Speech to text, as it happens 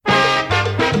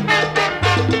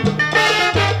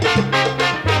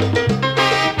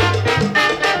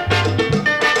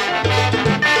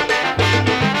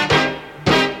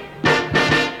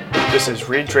is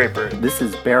Reed Draper. This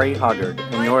is Barry Hoggard,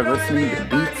 and you're listening to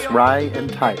Beats, Rye, and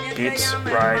Types. Beats,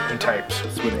 Rye, and Types.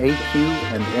 With AQ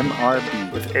and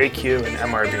MRB. With AQ and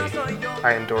MRB.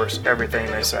 I endorse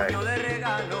everything they say.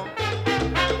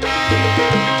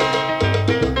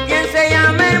 Quien se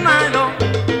llama hermano,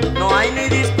 no hay ni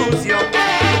discusión.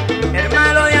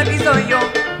 Hermano de aquí soy yo,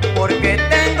 porque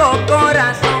tengo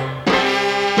corazón.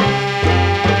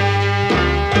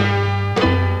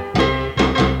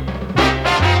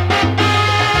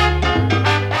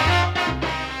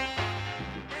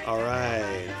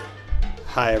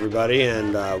 Hi everybody,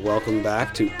 and welcome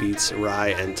back to Beats,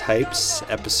 Rye, and Types,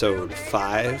 episode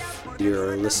 5.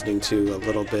 You're listening to a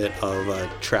little bit of a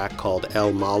track called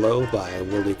El Malo by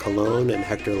Willie Colon and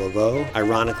Hector Lavoe.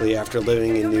 Ironically, after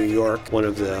living in New York, one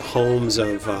of the homes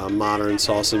of modern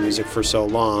salsa music for so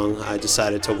long, I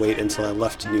decided to wait until I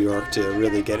left New York to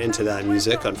really get into that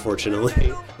music,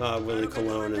 unfortunately. Willie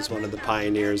Colon is one of the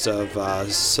pioneers of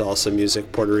salsa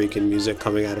music, Puerto Rican music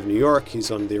coming out of New York.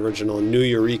 He's one of the original New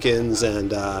Yorkers,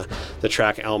 and the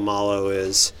track El Malo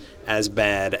is as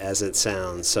bad as it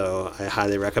sounds, so I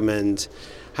highly recommend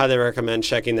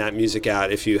checking that music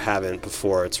out if you haven't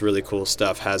before. It's really cool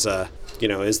stuff. Has a,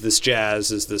 is this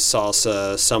jazz, is this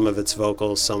salsa, some of it's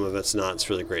vocals, some of it's not. It's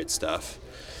really great stuff.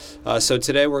 So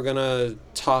today we're going to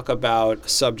talk about a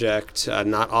subject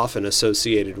not often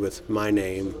associated with my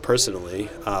name personally,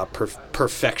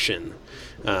 perfection,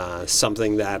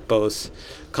 something that both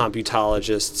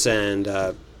computologists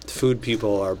and food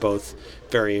people are both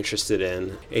very interested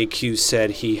in. AQ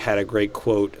said he had a great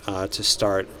quote to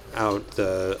start out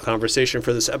the conversation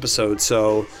for this episode,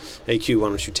 so AQ, why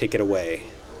don't you take it away?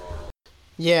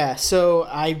 Yeah, so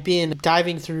I've been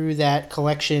diving through that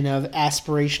collection of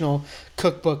aspirational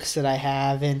cookbooks that I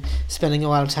have and spending a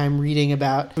lot of time reading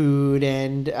about food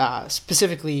and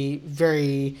specifically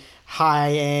very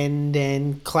high-end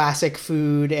and classic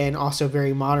food and also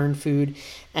very modern food.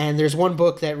 And there's one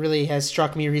book that really has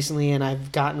struck me recently and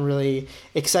I've gotten really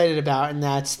excited about, and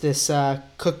that's this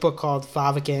cookbook called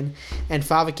Fäviken. And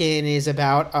Fäviken is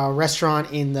about a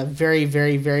restaurant in the very,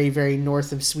 very, very, very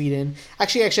north of Sweden.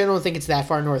 Actually, I don't think it's that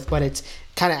far north, but it's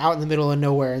kind of out in the middle of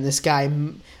nowhere. And this guy,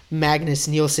 Magnus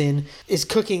Nielsen, is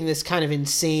cooking this kind of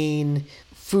insane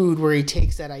food where he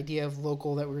takes that idea of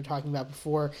local that we were talking about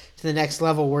before to the next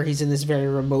level, where he's in this very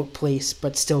remote place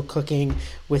but still cooking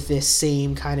with this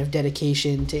same kind of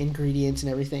dedication to ingredients and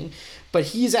everything. But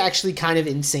he's actually kind of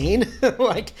insane,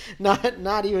 like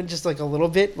not even just like a little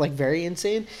bit, like very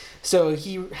insane. So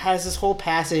he has this whole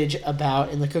passage about,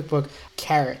 in the cookbook,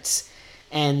 carrots,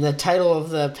 and the title of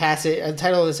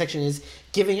the section is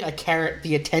 "Giving a Carrot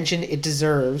the Attention It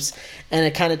Deserves," and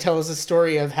it kind of tells the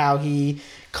story of how he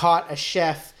caught a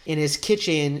chef in his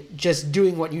kitchen just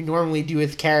doing what you normally do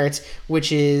with carrots,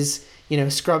 which is,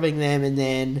 scrubbing them and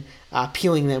then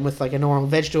peeling them with like a normal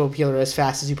vegetable peeler as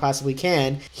fast as you possibly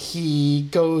can. He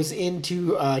goes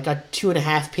into a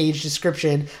 2.5-page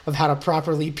description of how to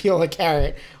properly peel a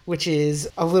carrot, which is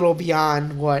a little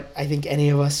beyond what I think any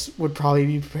of us would probably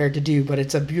be prepared to do, but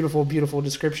it's a beautiful, beautiful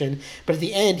description. But at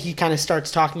the end, he kind of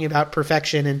starts talking about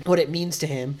perfection and what it means to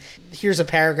him. Here's a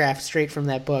paragraph straight from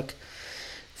that book.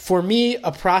 "For me,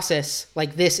 a process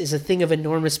like this is a thing of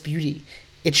enormous beauty.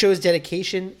 It shows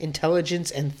dedication,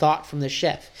 intelligence, and thought from the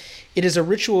chef. It is a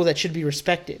ritual that should be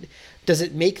respected. Does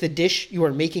it make the dish you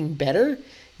are making better?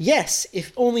 Yes,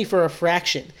 if only for a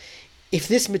fraction. If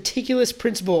this meticulous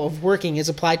principle of working is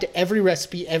applied to every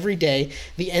recipe every day,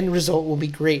 the end result will be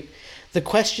great. The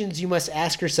questions you must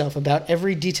ask yourself about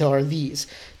every detail are these.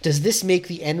 Does this make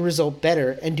the end result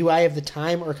better, and do I have the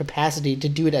time or capacity to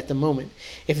do it at the moment?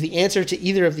 If the answer to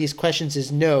either of these questions is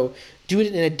no, do it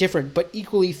in a different but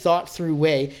equally thought-through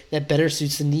way that better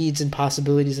suits the needs and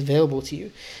possibilities available to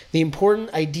you. The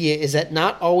important idea is that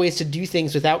not always to do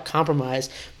things without compromise,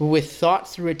 but with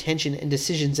thought-through attention and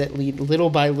decisions that lead little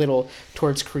by little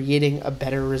towards creating a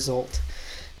better result."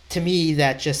 To me,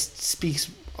 that just speaks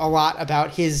a lot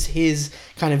about his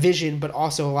kind of vision, but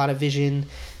also a lot of vision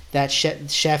that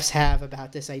chefs have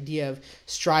about this idea of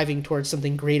striving towards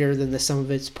something greater than the sum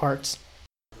of its parts.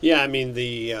 Yeah, I mean,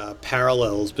 the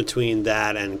parallels between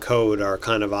that and code are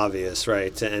kind of obvious,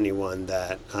 right, to anyone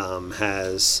that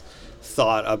has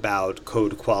thought about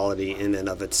code quality in and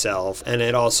of itself. And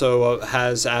it also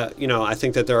has, I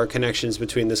think that there are connections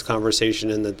between this conversation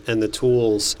and the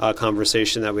tools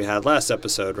conversation that we had last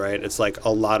episode, right? It's like a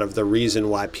lot of the reason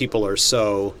why people are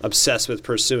so obsessed with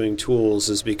pursuing tools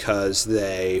is because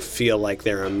they feel like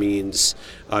they're a means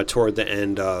toward the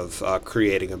end of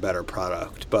creating a better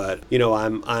product. But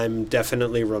I'm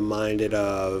definitely reminded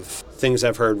of things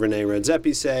I've heard Rene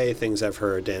Redzepi say, things I've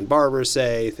heard Dan Barber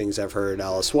say, things I've heard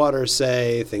Alice Waters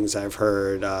say, things I've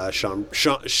heard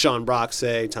Sean Brock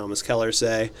say, Thomas Keller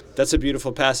say. That's a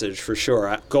beautiful passage for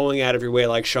sure. Going out of your way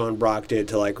like Sean Brock did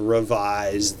to like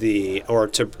revise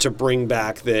to bring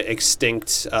back the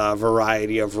extinct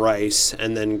variety of rice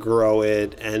and then grow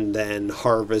it and then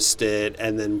harvest it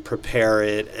and then prepare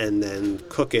it and then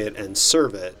cook it and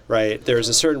serve it, right? There's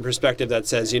a certain perspective that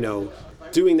says,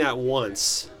 doing that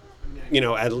once,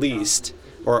 at least,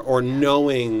 or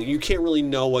knowing, you can't really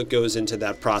know what goes into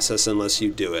that process unless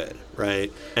you do it,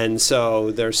 right? And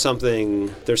so there's something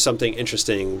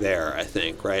interesting there, I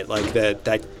think, right? Like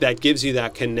that gives you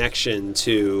that connection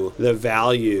to the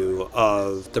value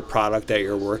of the product that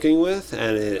you're working with,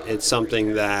 and it's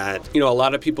something that, a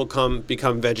lot of people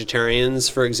become vegetarians,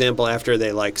 for example, after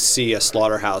they like see a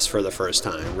slaughterhouse for the first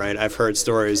time, right? I've heard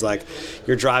stories like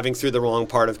you're driving through the wrong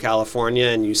part of California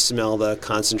and you smell the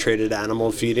concentrated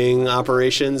animal feeding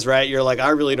operations, right? You're like, I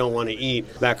really don't want to eat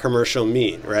that commercial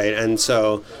meat, right? And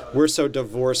so we're so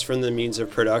divorced from the means of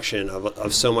production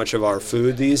of so much of our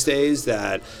food these days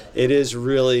that it is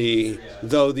really,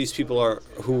 though these people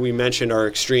who we mentioned are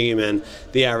extreme, and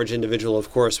the average individual,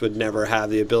 of course, would never have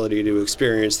the ability to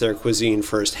experience their cuisine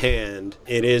firsthand,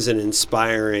 it is an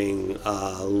inspiring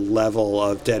level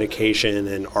of dedication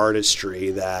and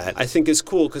artistry that I think is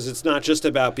cool, because it's not just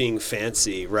about being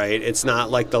fancy, right? It's not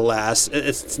like the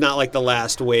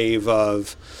last wave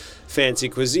of fancy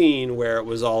cuisine where it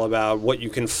was all about what you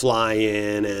can fly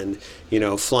in and,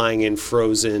 flying in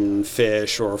frozen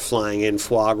fish or flying in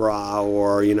foie gras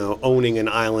or, owning an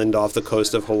island off the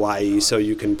coast of Hawaii so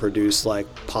you can produce like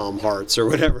palm hearts or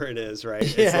whatever it is,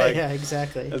 right? Yeah,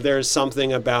 exactly. There's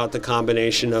something about the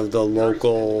combination of the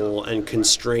local and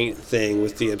constraint thing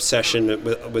with the obsession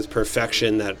with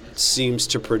perfection that seems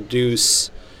to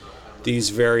produce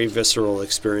these very visceral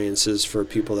experiences for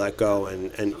people that go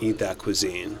and eat that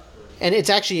cuisine. And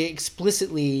it's actually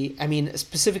explicitly,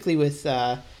 specifically with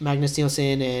Magnus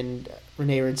Nielsen and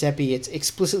Rene Redzepi, it's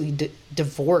explicitly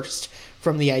divorced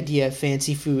from the idea of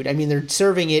fancy food. They're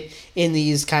serving it in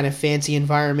these kind of fancy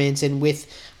environments and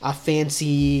with a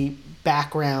fancy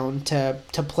background to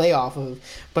play off of,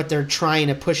 but they're trying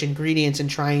to push ingredients and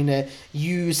trying to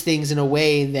use things in a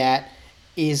way that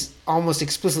is almost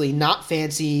explicitly not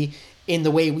fancy in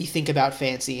the way we think about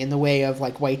fancy, in the way of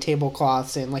like white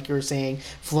tablecloths and, like you were saying,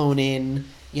 flown in,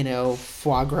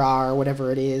 foie gras or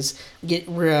whatever it is.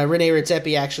 Rene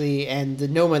Redzepi actually and the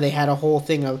Noma, they had a whole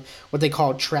thing of what they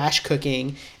called trash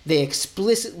cooking. They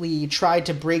explicitly tried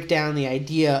to break down the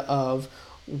idea of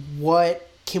what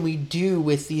can we do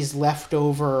with these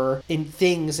leftover in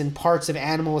things and parts of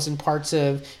animals and parts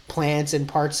of plants and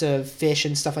parts of fish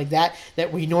and stuff like that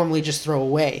we normally just throw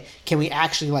away. Can we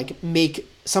actually like make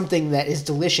something that is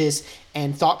delicious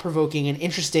and thought-provoking and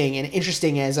interesting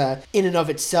as in and of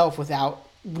itself without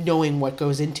knowing what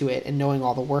goes into it and knowing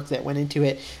all the work that went into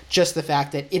it? Just the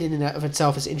fact that it in and of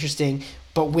itself is interesting,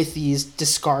 but with these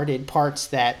discarded parts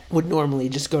that would normally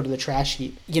just go to the trash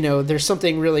heap. There's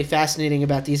something really fascinating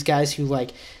about these guys who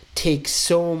like take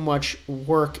so much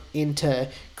work into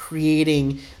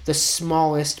creating the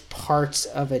smallest parts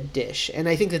of a dish. And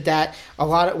I think that a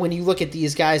lot of, when you look at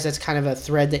these guys, that's kind of a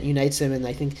thread that unites them. And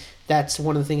I think that's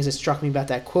one of the things that struck me about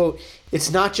that quote. It's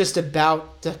not just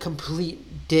about the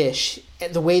complete dish.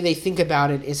 The way they think about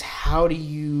it is, how do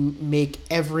you make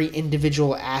every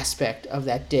individual aspect of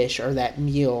that dish or that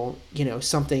meal,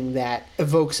 something that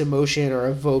evokes emotion or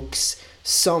evokes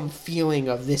some feeling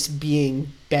of this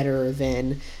being better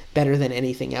than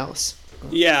anything else.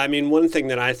 Yeah, one thing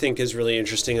that I think is really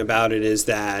interesting about it is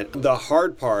that the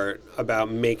hard part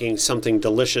about making something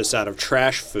delicious out of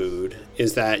trash food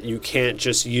is that you can't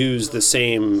just use the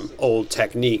same old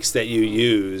techniques that you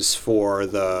use for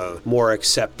the more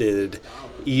accepted,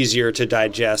 easier to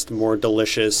digest, more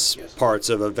delicious parts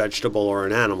of a vegetable or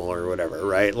an animal or whatever,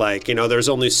 right? Like, there's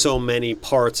only so many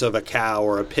parts of a cow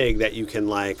or a pig that you can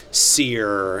like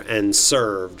sear and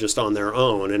serve just on their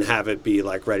own and have it be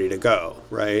like ready to go,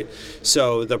 right?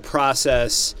 So the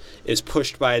process is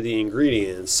pushed by the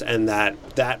ingredients, and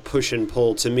that push and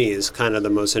pull to me is kind of the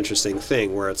most interesting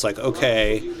thing, where it's like,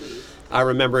 okay, I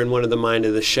remember in one of the Mind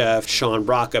of the Chef Sean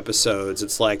Brock episodes,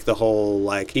 it's like the whole,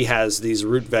 like, he has these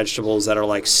root vegetables that are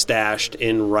like stashed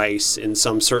in rice in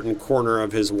some certain corner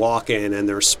of his walk-in, and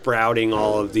they're sprouting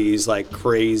all of these like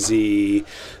crazy,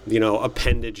 you know,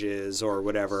 appendages or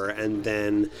whatever, and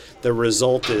then the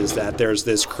result is that there's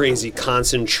this crazy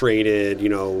concentrated, you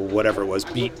know, whatever it was,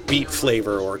 beet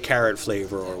flavor or carrot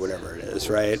flavor or whatever it is,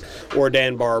 right? Or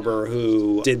Dan Barber,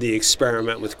 who did the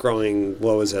experiment with growing,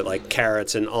 what was it, like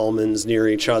carrots and almonds near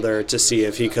each other to see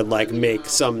if he could like make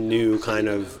some new kind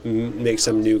of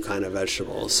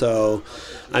vegetable. So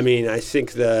I mean, I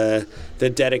think the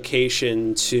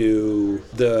dedication to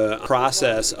the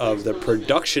process of the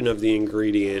production of the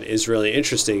ingredient is really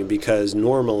interesting, because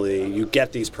normally you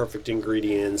get these perfect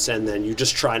ingredients and then you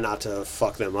just try not to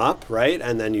fuck them up, right?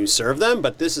 And then you serve them.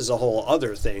 But this is a whole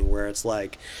other thing where it's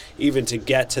like, even to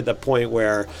get to the point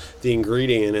where the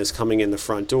ingredient is coming in the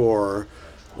front door,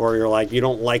 or you're like, you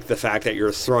don't like the fact that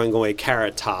you're throwing away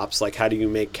carrot tops. Like, how do you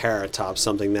make carrot tops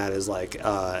something that is like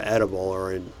edible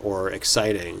or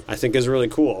exciting? I think is really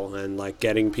cool. And like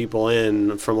getting people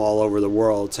in from all over the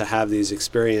world to have these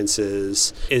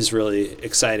experiences is really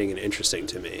exciting and interesting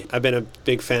to me. I've been a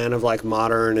big fan of like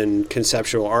modern and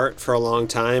conceptual art for a long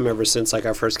time, ever since like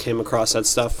I first came across that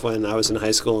stuff when I was in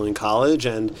high school and college.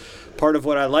 And part of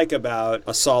what I like about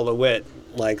a Sol LeWitt,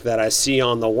 like that I see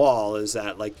on the wall, is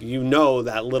that like, you know,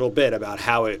 that little bit about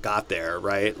how it got there,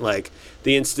 right? Like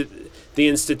the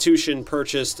institution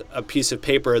purchased a piece of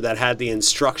paper that had the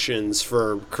instructions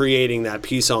for creating that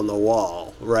piece on the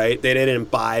wall, right? They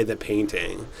didn't buy the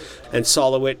painting. And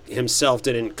Sol LeWitt himself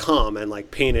didn't come and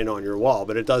like paint it on your wall,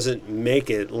 but it doesn't make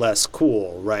it less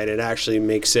cool, right? It actually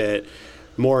makes it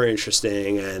more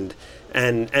interesting.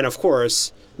 And of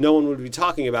course, no one would be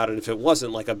talking about it if it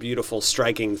wasn't like a beautiful,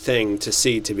 striking thing to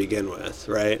see to begin with,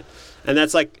 right? And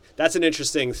that's an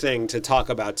interesting thing to talk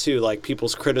about too. Like,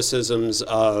 people's criticisms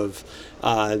of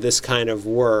this kind of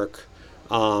work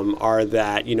are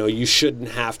that, you know, you shouldn't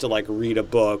have to like read a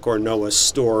book or know a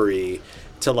story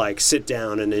to like sit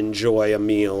down and enjoy a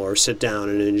meal or sit down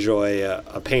and enjoy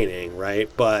a painting, right?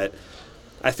 But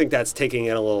I think that's taking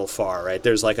it a little far, right?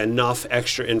 There's like enough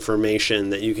extra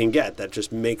information that you can get that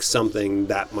just makes something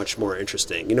that much more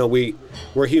interesting. You know,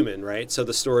 we're human, right? So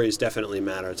the stories definitely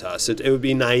matter to us. It would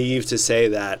be naive to say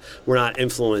that we're not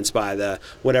influenced by the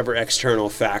whatever external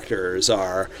factors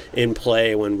are in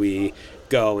play when we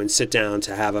go and sit down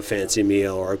to have a fancy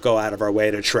meal or go out of our way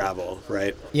to travel,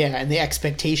 right? Yeah, and the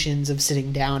expectations of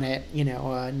sitting down at, you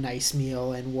know, a nice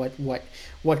meal and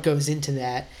what goes into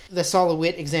that. The Sol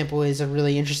LeWitt example is a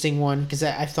really interesting one, because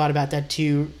I've thought about that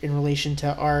too in relation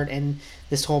to art and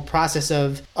this whole process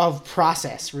of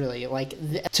process, really. Like,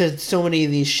 to so many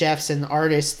of these chefs and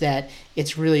artists, that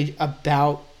it's really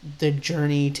about the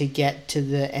journey to get to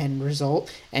the end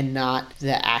result and not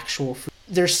the actual food.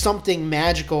 There's something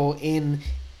magical in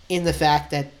the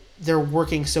fact that they're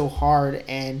working so hard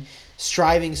and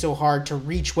striving so hard to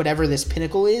reach whatever this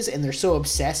pinnacle is, and they're so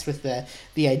obsessed with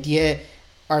the idea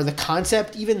or the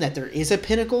concept even that there is a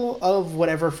pinnacle of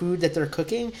whatever food that they're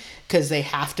cooking, because they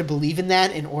have to believe in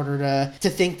that in order to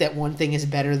think that one thing is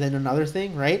better than another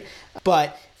thing, right?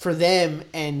 But for them,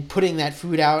 and putting that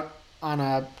food out on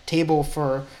a table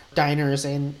for diners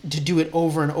and to do it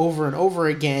over and over and over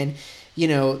again, you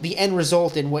know, the end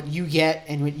result and what you get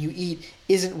and what you eat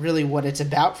isn't really what it's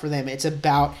about for them. It's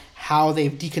about how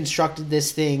they've deconstructed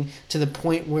this thing to the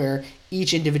point where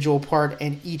each individual part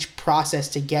and each process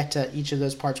to get to each of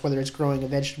those parts, whether it's growing a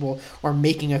vegetable or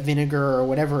making a vinegar or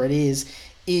whatever it is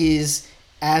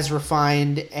as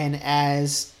refined and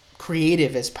as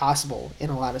creative as possible in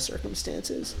a lot of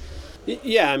circumstances.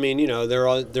 Yeah, I mean, you know,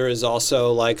 there is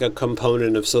also like a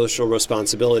component of social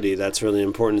responsibility that's really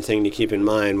important thing to keep in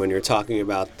mind when you're talking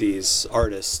about these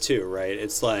artists too, right?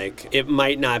 It's like, it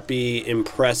might not be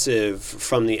impressive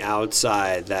from the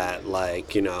outside that,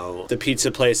 like, you know, the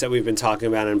pizza place that we've been talking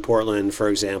about in Portland, for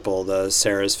example, the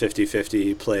Sarah's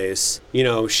 50/50 place, you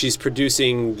know, she's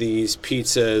producing these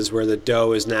pizzas where the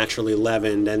dough is naturally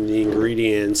leavened and the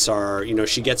ingredients are, you know,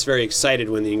 she gets very excited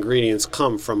when the ingredients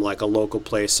come from like a local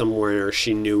place somewhere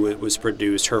she knew it was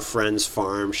produced, her friend's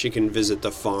farm, she can visit the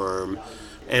farm.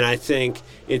 And I think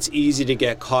it's easy to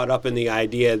get caught up in the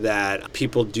idea that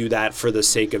people do that for the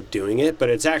sake of doing it, but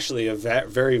it's actually a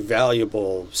very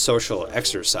valuable social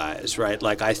exercise, right?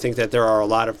 Like, I think that there are a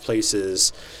lot of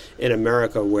places in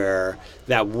America where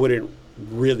that wouldn't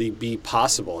really be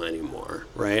possible anymore,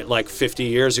 right? Like 50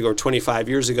 years ago, 25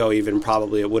 years ago even,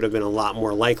 probably it would have been a lot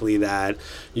more likely that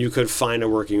you could find a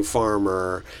working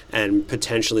farmer and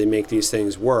potentially make these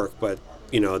things work. But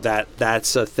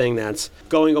that's a thing that's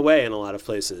going away in a lot of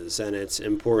places, and it's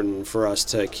important for us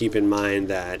to keep in mind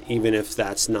that even if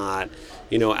that's not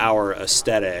our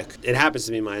aesthetic, it happens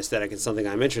to be my aesthetic, it's something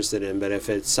I'm interested in, but if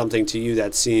it's something to you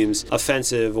that seems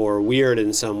offensive or weird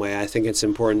in some way, I think it's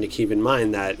important to keep in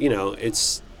mind that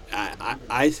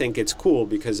I think it's cool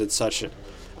because it's such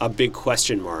a big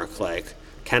question mark. Like,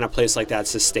 can a place like that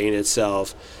sustain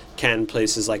itself? Can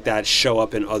places like that show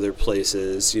up in other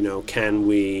places? Can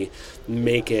we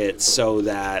make it so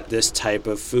that this type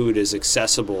of food is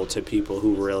accessible to people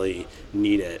who really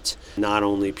need it? Not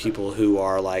only people who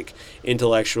are like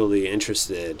intellectually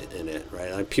interested in it,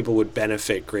 right? Like, people would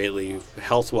benefit greatly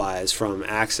health-wise from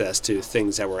access to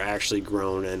things that were actually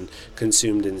grown and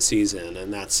consumed in season.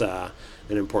 And that's an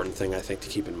important thing, I think, to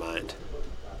keep in mind.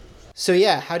 So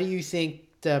yeah, how do you think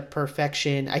the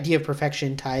idea of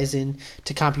perfection ties in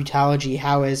to computology?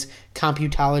 How as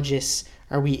computologists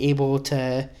are we able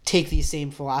to take these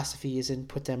same philosophies and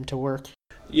put them to work?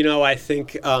 I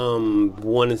think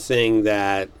one thing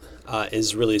that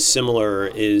is really similar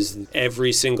is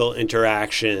every single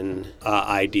interaction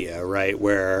idea, right?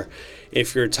 Where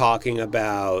if you're talking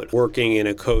about working in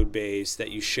a code base that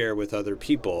you share with other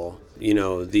people,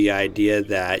 the idea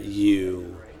that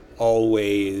you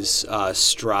always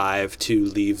strive to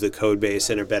leave the code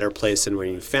base in a better place than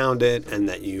when you found it, and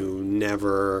that you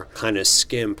never kind of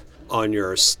skimp on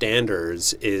your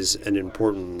standards is an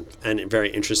important and very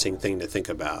interesting thing to think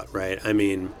about, right? I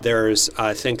mean, there's,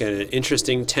 I think, an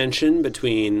interesting tension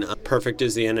between perfect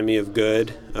is the enemy of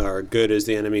good, or good is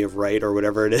the enemy of right, or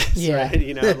whatever it is, yeah.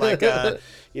 Right?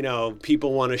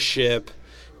 People want to ship,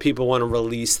 people want to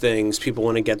release things, people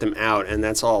want to get them out, and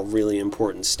that's all really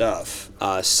important stuff.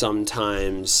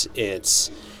 Sometimes it's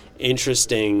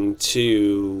interesting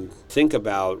to think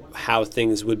about how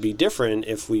things would be different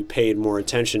if we paid more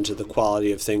attention to the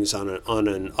quality of things on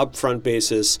an upfront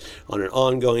basis, on an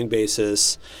ongoing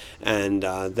basis. And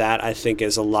that, I think,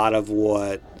 is a lot of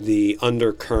what the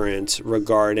undercurrent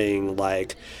regarding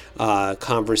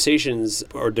conversations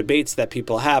or debates that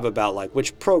people have about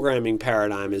which programming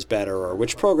paradigm is better, or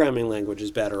which programming language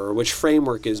is better, or which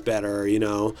framework is better.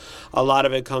 A lot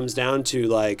of it comes down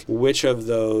to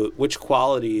which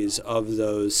qualities of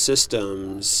those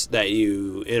systems that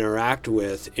you interact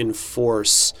with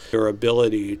enforce your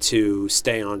ability to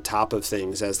stay on top of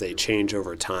things as they change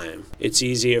over time. It's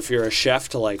easy if you're a chef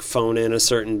to phone in a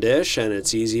certain dish, and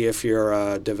it's easy if you're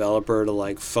a developer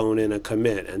to phone in a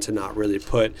commit and to not really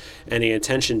put any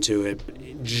attention to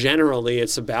it. Generally,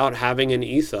 it's about having an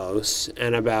ethos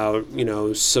and about,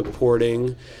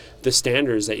 supporting the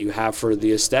standards that you have for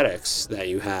the aesthetics that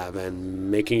you have,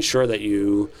 and making sure that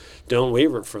you don't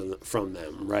waver from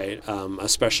them, right?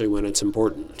 Especially when it's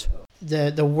important.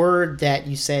 The word that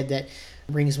you said that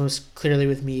rings most clearly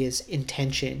with me is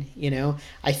intention.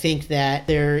 I think that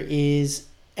there is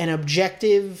an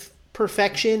objective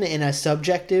perfection and a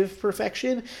subjective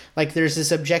perfection. There's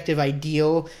this objective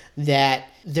ideal that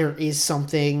there is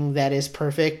something that is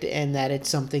perfect and that it's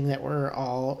something that we're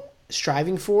all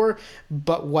striving for,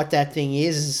 but what that thing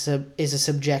is a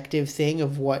subjective thing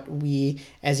of what we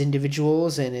as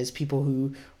individuals and as people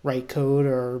who write code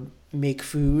or make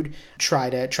food try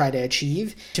to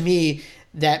achieve. To me,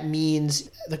 that means,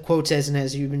 the quote says, and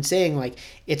as you've been saying,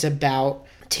 it's about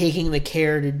taking the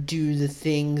care to do the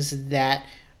things that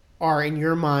are in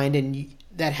your mind and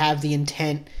that have the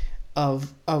intent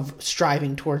of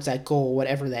striving towards that goal,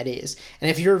 whatever that is. And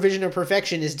if your vision of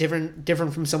perfection is different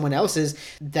from someone else's,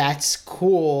 that's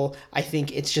cool. I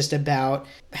think it's just about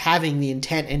having the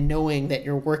intent and knowing that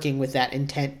you're working with that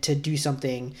intent to do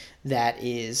something that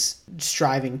is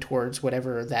striving towards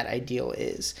whatever that ideal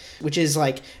is, which is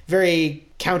very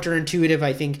counterintuitive,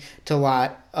 I think, to a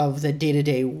lot of the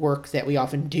day-to-day work that we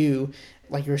often do.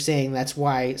 Like you were saying, that's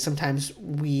why sometimes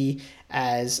we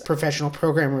as professional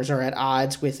programmers are at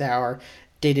odds with our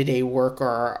day-to-day work,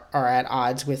 or are at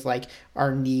odds with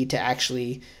our need to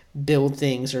actually build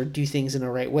things or do things in the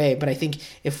right way. But I think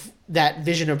if that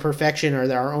vision of perfection or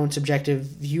our own subjective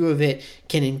view of it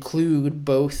can include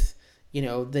both,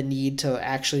 the need to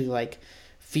actually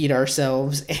feed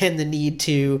ourselves and the need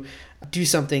to do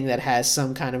something that has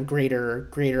some kind of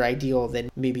greater ideal, then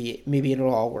maybe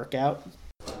it'll all work out.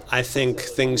 I think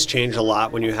things change a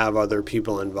lot when you have other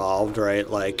people involved, right?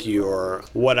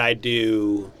 What I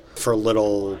do for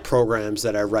little programs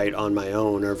that I write on my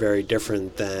own are very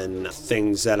different than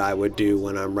things that I would do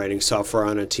when I'm writing software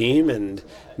on a team. And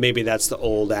maybe that's the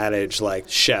old adage, like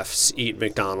chefs eat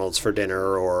McDonald's for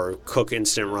dinner or cook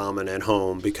instant ramen at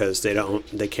home because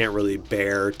they can't really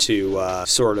bear to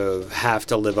sort of have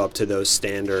to live up to those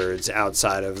standards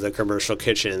outside of the commercial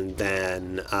kitchen.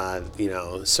 Then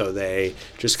so they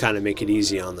just kind of make it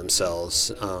easy on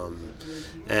themselves.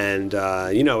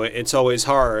 It's always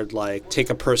hard, like, take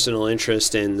a personal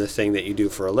interest in the thing that you do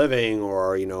for a living,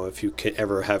 or, if you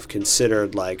ever have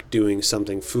considered, like, doing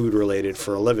something food-related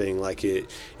for a living, like,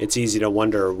 it's easy to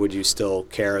wonder, would you still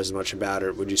care as much about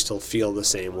it? Would you still feel the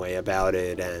same way about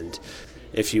it? And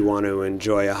if you want to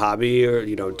enjoy a hobby,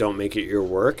 or, don't make it your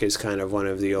work, is kind of one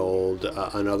of the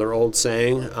another old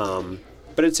saying.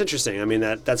 But it's interesting. I mean,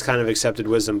 that's kind of accepted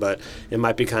wisdom, but it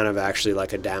might be kind of actually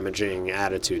like a damaging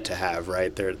attitude to have,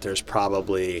 right? There's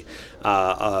probably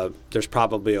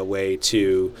a way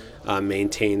to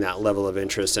maintain that level of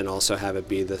interest and also have it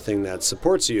be the thing that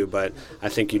supports you. But I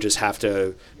think you just have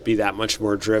to be that much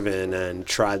more driven and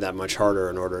try that much harder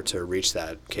in order to reach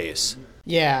that case.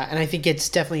 Yeah, and I think it's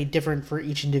definitely different for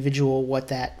each individual what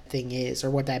that thing is or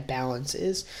what that balance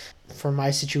is. For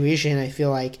my situation, I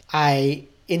feel like I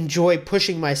enjoy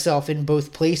pushing myself in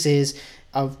both places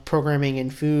of programming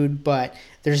and food, but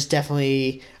there's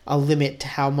definitely a limit to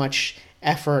how much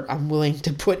effort I'm willing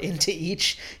to put into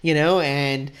each, or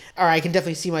I can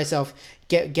definitely see myself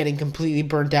getting completely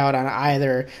burnt out on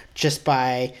either just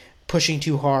by pushing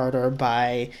too hard or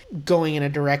by going in a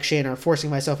direction or forcing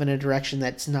myself in a direction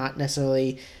that's not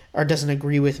necessarily or doesn't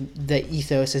agree with the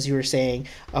ethos, as you were saying,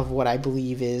 of what I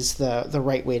believe is the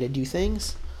right way to do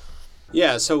things.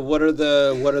 Yeah. So what are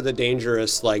the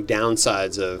dangerous, like,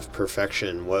 downsides of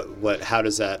perfection? How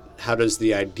does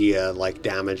the idea, like,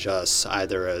 damage us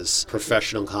either as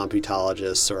professional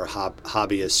computologists or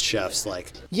hobbyist chefs?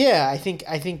 Like, yeah, I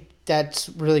think that's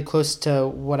really close to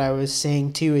what I was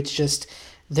saying too. It's just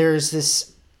there's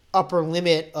this upper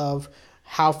limit of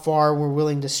how far we're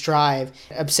willing to strive.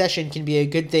 Obsession can be a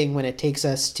good thing when it takes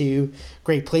us to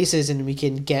great places and we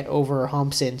can get over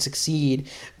humps and succeed.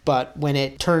 But when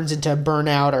it turns into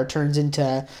burnout or turns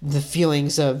into the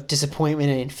feelings of disappointment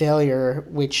and failure,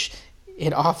 which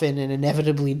it often and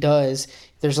inevitably does,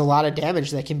 there's a lot of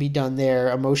damage that can be done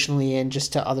there emotionally and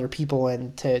just to other people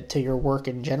and to your work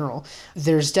in general.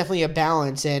 There's definitely a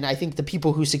balance, and I think the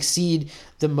people who succeed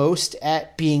the most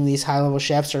at being these high-level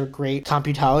chefs or great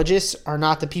computologists are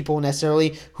not the people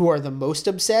necessarily who are the most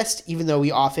obsessed, even though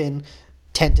we often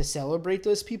tend to celebrate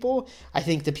those people. I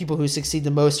think the people who succeed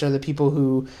the most are the people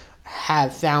who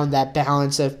have found that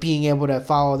balance of being able to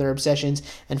follow their obsessions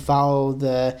and follow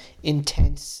the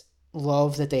intense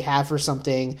love that they have for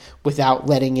something without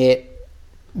letting it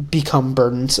become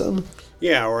burdensome.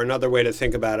 Yeah, or another way to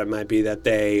think about it might be that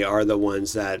they are the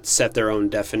ones that set their own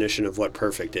definition of what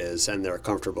perfect is, and they're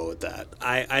comfortable with that.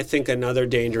 I think another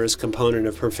dangerous component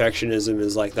of perfectionism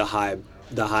is like the high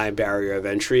barrier of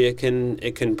entry it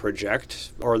can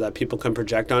project, or that people can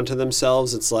project onto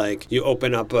themselves. It's like you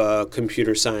open up a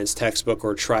computer science textbook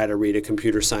or try to read a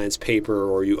computer science paper,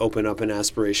 or you open up an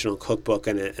aspirational cookbook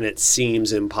and it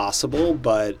seems impossible.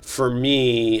 But for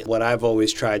me, what I've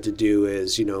always tried to do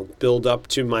is, build up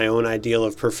to my own ideal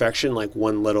of perfection, like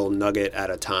one little nugget at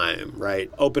a time,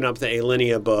 right? Open up the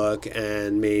Alinea book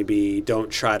and maybe don't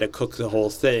try to cook the whole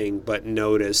thing, but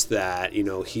notice that,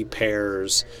 he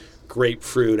pairs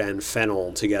grapefruit and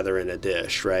fennel together in a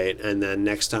dish, right? And then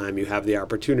next time you have the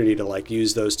opportunity to, like,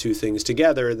 use those two things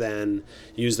together, then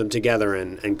use them together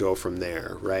and go from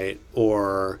there, right?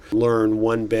 Or learn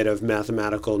one bit of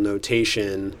mathematical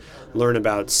notation, learn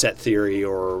about set theory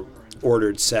or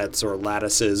ordered sets or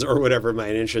lattices or whatever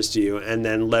might interest you, and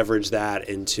then leverage that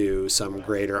into some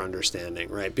greater understanding,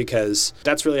 right? Because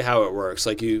that's really how it works.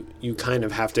 Like, you kind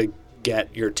of have to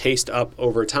get your taste up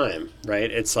over time,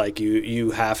 right? It's like you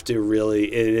have to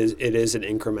really, it is an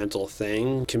incremental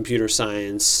thing. Computer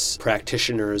science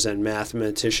practitioners and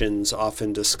mathematicians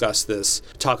often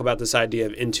talk about this idea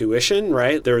of intuition,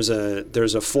 right? There's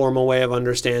a formal way of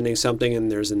understanding something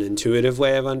and there's an intuitive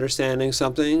way of understanding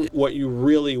something. What you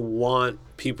really want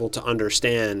people to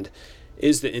understand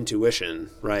is the intuition,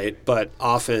 right? But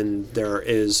often there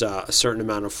is a certain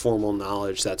amount of formal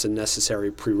knowledge that's a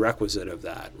necessary prerequisite of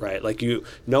that, right? Like,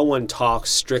 no one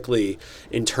talks strictly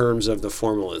in terms of the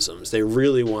formalisms. They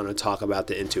really want to talk about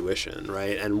the intuition,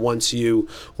 right? And once you're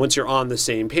on the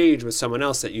same page with someone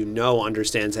else that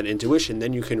understands that intuition,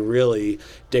 then you can really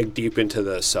dig deep into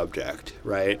the subject,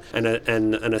 right? And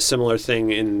a similar thing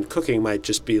in cooking might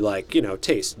just be like,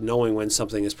 taste, knowing when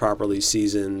something is properly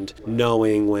seasoned,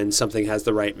 knowing when something has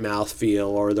the right mouthfeel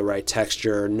or the right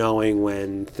texture, knowing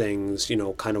when things,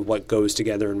 kind of what goes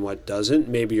together and what doesn't.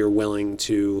 Maybe you're willing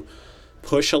to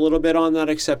push a little bit on that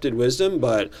accepted wisdom,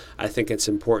 but I think it's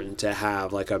important to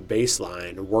have like a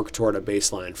baseline, work toward a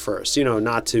baseline first,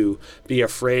 not to be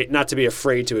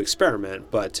afraid to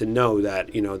experiment, but to know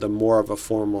that, the more of a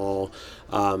formal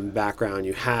background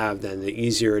you have, then the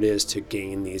easier it is to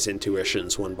gain these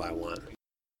intuitions one by one.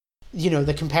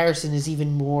 The comparison is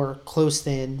even more close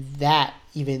than that.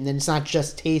 Then it's not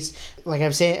just taste. Like I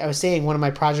was saying, one of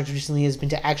my projects recently has been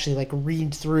to actually like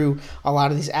read through a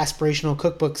lot of these aspirational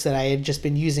cookbooks that I had just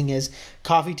been using as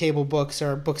coffee table books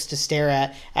or books to stare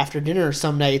at after dinner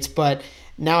some nights. But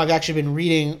now I've actually been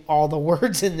reading all the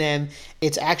words in them.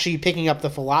 It's actually picking up the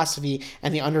philosophy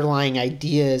and the underlying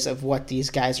ideas of what these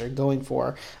guys are going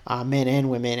for, men and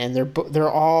women, and they're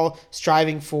all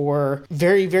striving for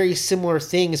very, very similar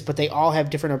things, but they all have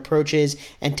different approaches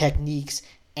and techniques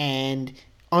and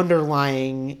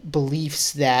underlying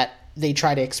beliefs that they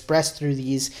try to express through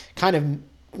these kind of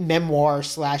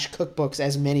memoir/cookbooks,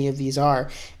 as many of these are.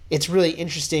 It's really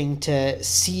interesting to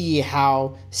see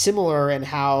how similar and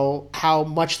how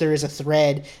much there is a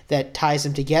thread that ties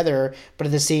them together, but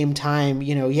at the same time,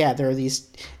 there are these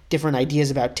different ideas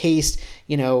about taste,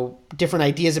 different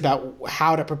ideas about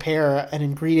how to prepare an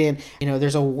ingredient.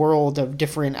 There's a world of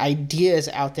different ideas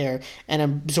out there, and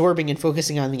absorbing and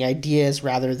focusing on the ideas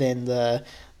rather than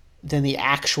the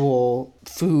actual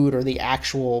food or the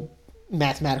actual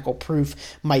mathematical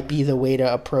proof might be the way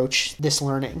to approach this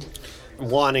learning.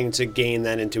 Wanting to gain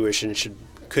that intuition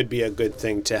could be a good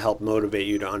thing to help motivate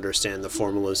you to understand the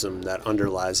formalism that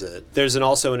underlies it. There's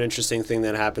also an interesting thing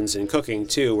that happens in cooking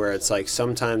too, where it's like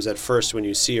sometimes at first when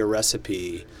you see a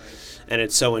recipe and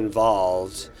it's so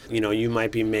involved, you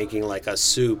might be making like a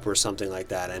soup or something like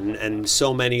that, and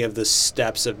so many of the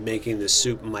steps of making the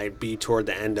soup might be toward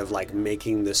the end of like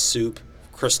making the soup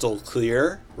crystal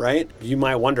clear, right? You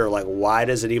might wonder, like, why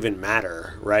does it even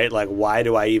matter, right? Like, why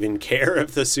do I even care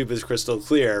if the soup is crystal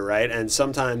clear, right? And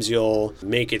sometimes you'll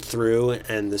make it through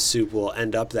and the soup will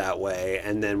end up that way,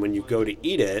 and then when you go to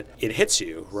eat it, it hits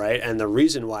you, right? And the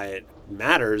reason why it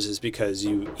matters is because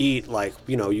you eat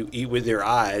you eat with your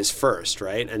eyes first,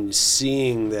 right? And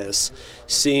seeing this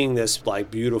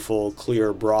like beautiful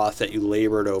clear broth that you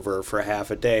labored over for half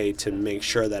a day to make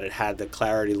sure that it had the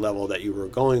clarity level that you were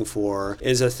going for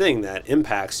is a thing that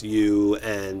impacts you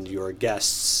and your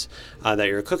guests that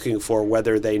you're cooking for,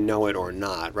 whether they know it or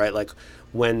not, right? Like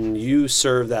when you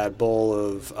serve that bowl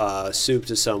of soup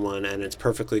to someone and it's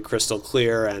perfectly crystal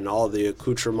clear and all the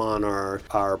accoutrements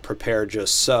are prepared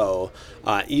just so,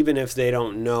 even if they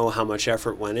don't know how much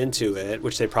effort went into it,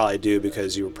 which they probably do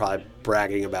because you were probably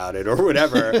bragging about it or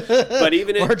whatever, but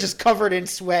even if... Or just covered in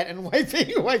sweat and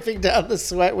wiping down the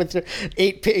sweat with your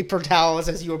 8 paper towels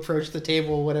as you approach the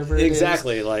table, whatever it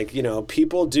exactly. is. Like,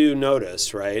 people do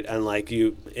notice, right? And like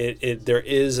there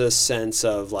is a sense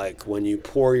of like when you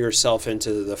pour yourself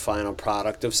into the final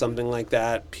product of something like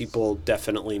that, people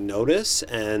definitely notice,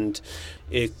 and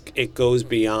it goes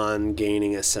beyond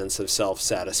gaining a sense of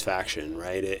self-satisfaction,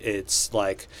 right? It's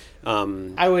like...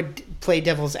 I would play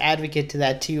devil's advocate to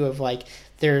that too, of like,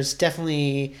 there's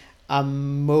definitely a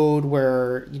mode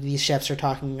where these chefs are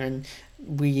talking, and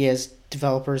we as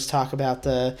developers talk about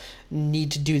the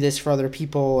need to do this for other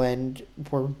people, and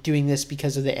we're doing this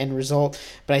because of the end result.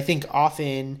 But I think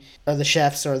often are the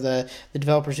chefs or the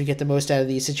developers who get the most out of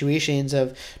these situations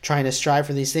of trying to strive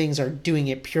for these things are doing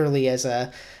it purely as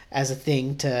a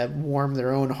thing to warm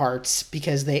their own hearts,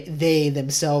 because they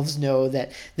themselves know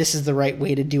that this is the right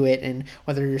way to do it. And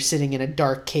whether you're sitting in a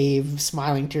dark cave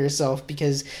smiling to yourself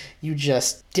because you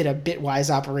just did a bitwise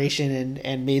operation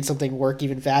and made something work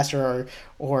even faster,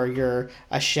 or you're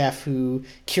a chef who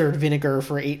cured vinegar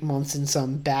for 8 months in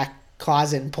some back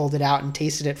closet and pulled it out and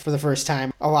tasted it for the first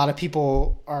time. A lot of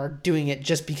people are doing it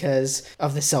just because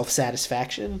of the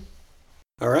self-satisfaction.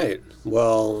 All right.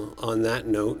 Well, on that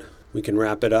note, we can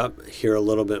wrap it up, hear a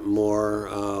little bit more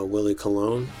Willie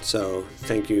Colon. So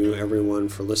thank you everyone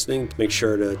for listening. Make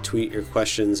sure to tweet your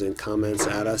questions and comments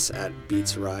at us at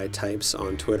Beats Rye Types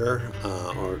on Twitter.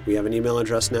 Or we have an email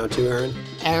address now too, Aaron?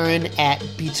 Aaron at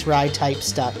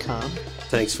beatsryetypes.com.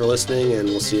 Thanks for listening, and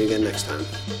we'll see you again next time.